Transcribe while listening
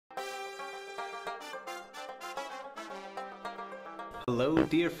Hello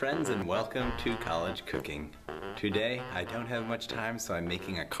dear friends and welcome to College Cooking. Today I don't have much time, so I'm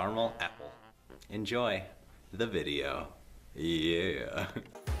making a caramel apple. Enjoy the video. Yeah.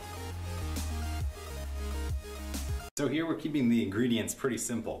 So here we're keeping the ingredients pretty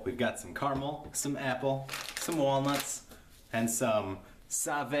simple. We've got some caramel, some apple, some walnuts, and some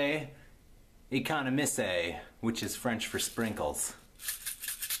save economise, which is French for sprinkles.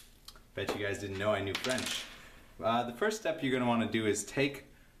 Bet you guys didn't know I knew French. The first step you're going to want to do is take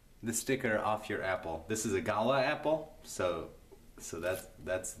the sticker off your apple. This is a Gala apple, so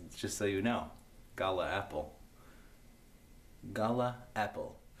that's just so you know. Gala apple. Gala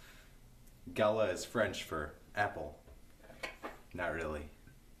apple. Gala is French for apple. Not really.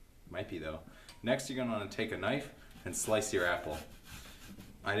 Might be though. Next you're going to want to take a knife and slice your apple.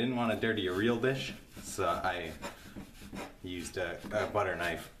 I didn't want to dirty a real dish, so I used a butter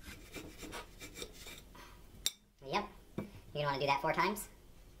knife. Yep. You're going to want to do that 4 times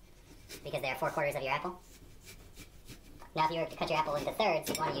because there are 4/4 of your apple. Now if you were to cut your apple into thirds,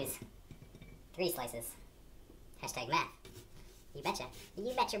 you'd want to use 3 slices. Hashtag math. You betcha.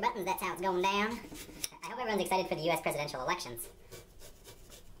 You bet your buttons that's how it's going down. I hope everyone's excited for the US presidential elections.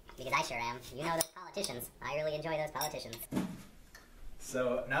 Because I sure am. You know those politicians. I really enjoy those politicians.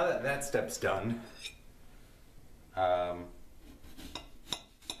 So now that that step's done,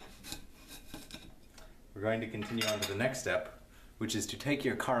 we're going to continue on to the next step, which is to take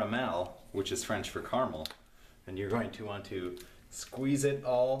your caramel, which is French for caramel, and you're going to want to squeeze it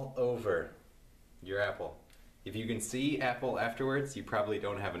all over your apple. If you can see apple afterwards, you probably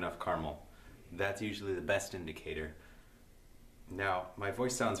don't have enough caramel. That's usually the best indicator. Now, my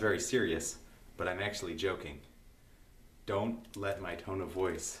voice sounds very serious, but I'm actually joking. Don't let my tone of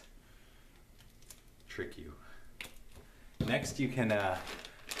voice trick you. Next you can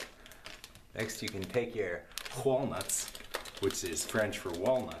take your walnuts, which is French for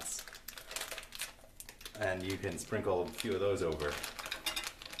walnuts, and you can sprinkle a few of those over.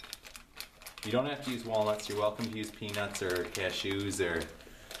 You don't have to use walnuts. You're welcome to use peanuts or cashews or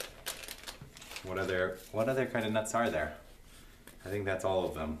what other kind of nuts are there? I think that's all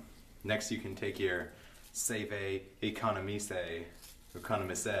of them. Next you can take your save economise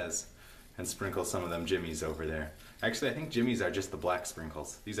and sprinkle some of them jimmies over there. Actually, I think jimmies are just the black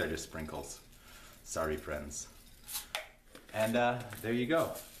sprinkles. These are just sprinkles. Sorry, friends. And there you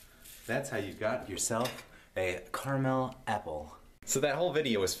go. That's how you got yourself a caramel apple. So that whole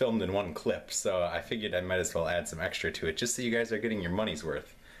video was filmed in one clip, so I figured I might as well add some extra to it, just so you guys are getting your money's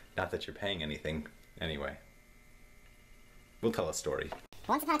worth. Not that you're paying anything. Anyway. We'll tell a story.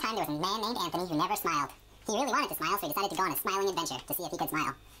 Once upon a time, there was a man named Anthony who never smiled. He really wanted to smile, so he decided to go on a smiling adventure to see if he could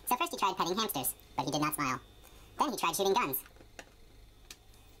smile. So first he tried petting hamsters, but he did not smile. Then he tried shooting guns,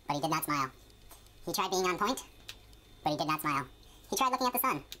 but he did not smile. He tried being on point, but he did not smile. He tried looking at the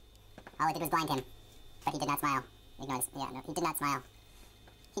sun. All it did was blind him, but he did not smile. Ignore this. Yeah, no, he did not smile.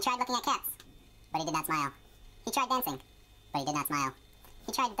 He tried looking at cats, but he did not smile. He tried dancing, but he did not smile.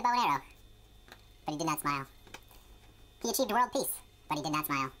 He tried the bow and arrow, but he did not smile. He achieved world peace, but he did not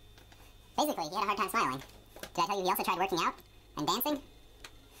smile. Basically, he had a hard time smiling. Did I tell you he also tried working out and dancing?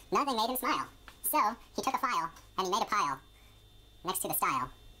 Nothing made him smile. So, he took a file and he made a pile next to the style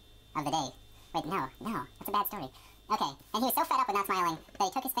of the day. Wait, no, that's a bad story. Okay, and he was so fed up with not smiling that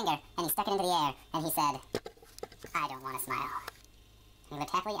he took his finger and he stuck it into the air and he said, I don't want to smile. And he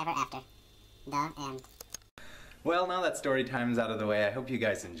lived happily ever after. The end. Well, now that story time's out of the way, I hope you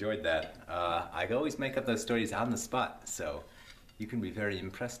guys enjoyed that. I always make up those stories on the spot, so you can be very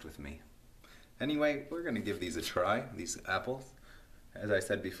impressed with me. Anyway, we're going to give these a try, these apples. As I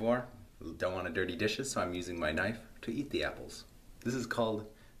said before, don't want to dirty dishes, so I'm using my knife to eat the apples. This is called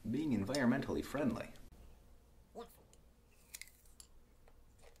being environmentally friendly. Yes.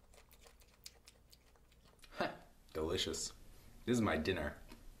 Huh, delicious. This is my dinner.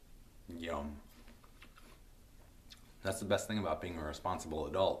 Yum. That's the best thing about being a responsible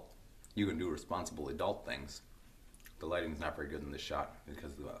adult. You can do responsible adult things. The lighting's not very good in this shot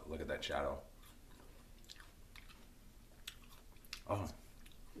because look at that shadow. Oh,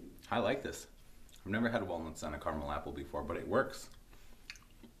 I like this. I've never had walnuts on a caramel apple before, but it works.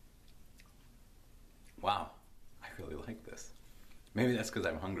 Wow, I really like this. Maybe that's because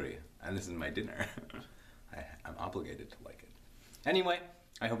I'm hungry and this is my dinner. I'm obligated to like it. Anyway,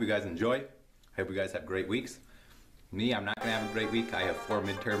 I hope you guys enjoy. I hope you guys have great weeks. Me, I'm not going to have a great week. I have 4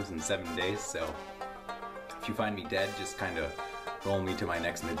 midterms in 7 days, so if you find me dead, just kind of roll me to my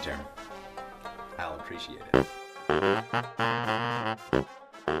next midterm. I'll appreciate it.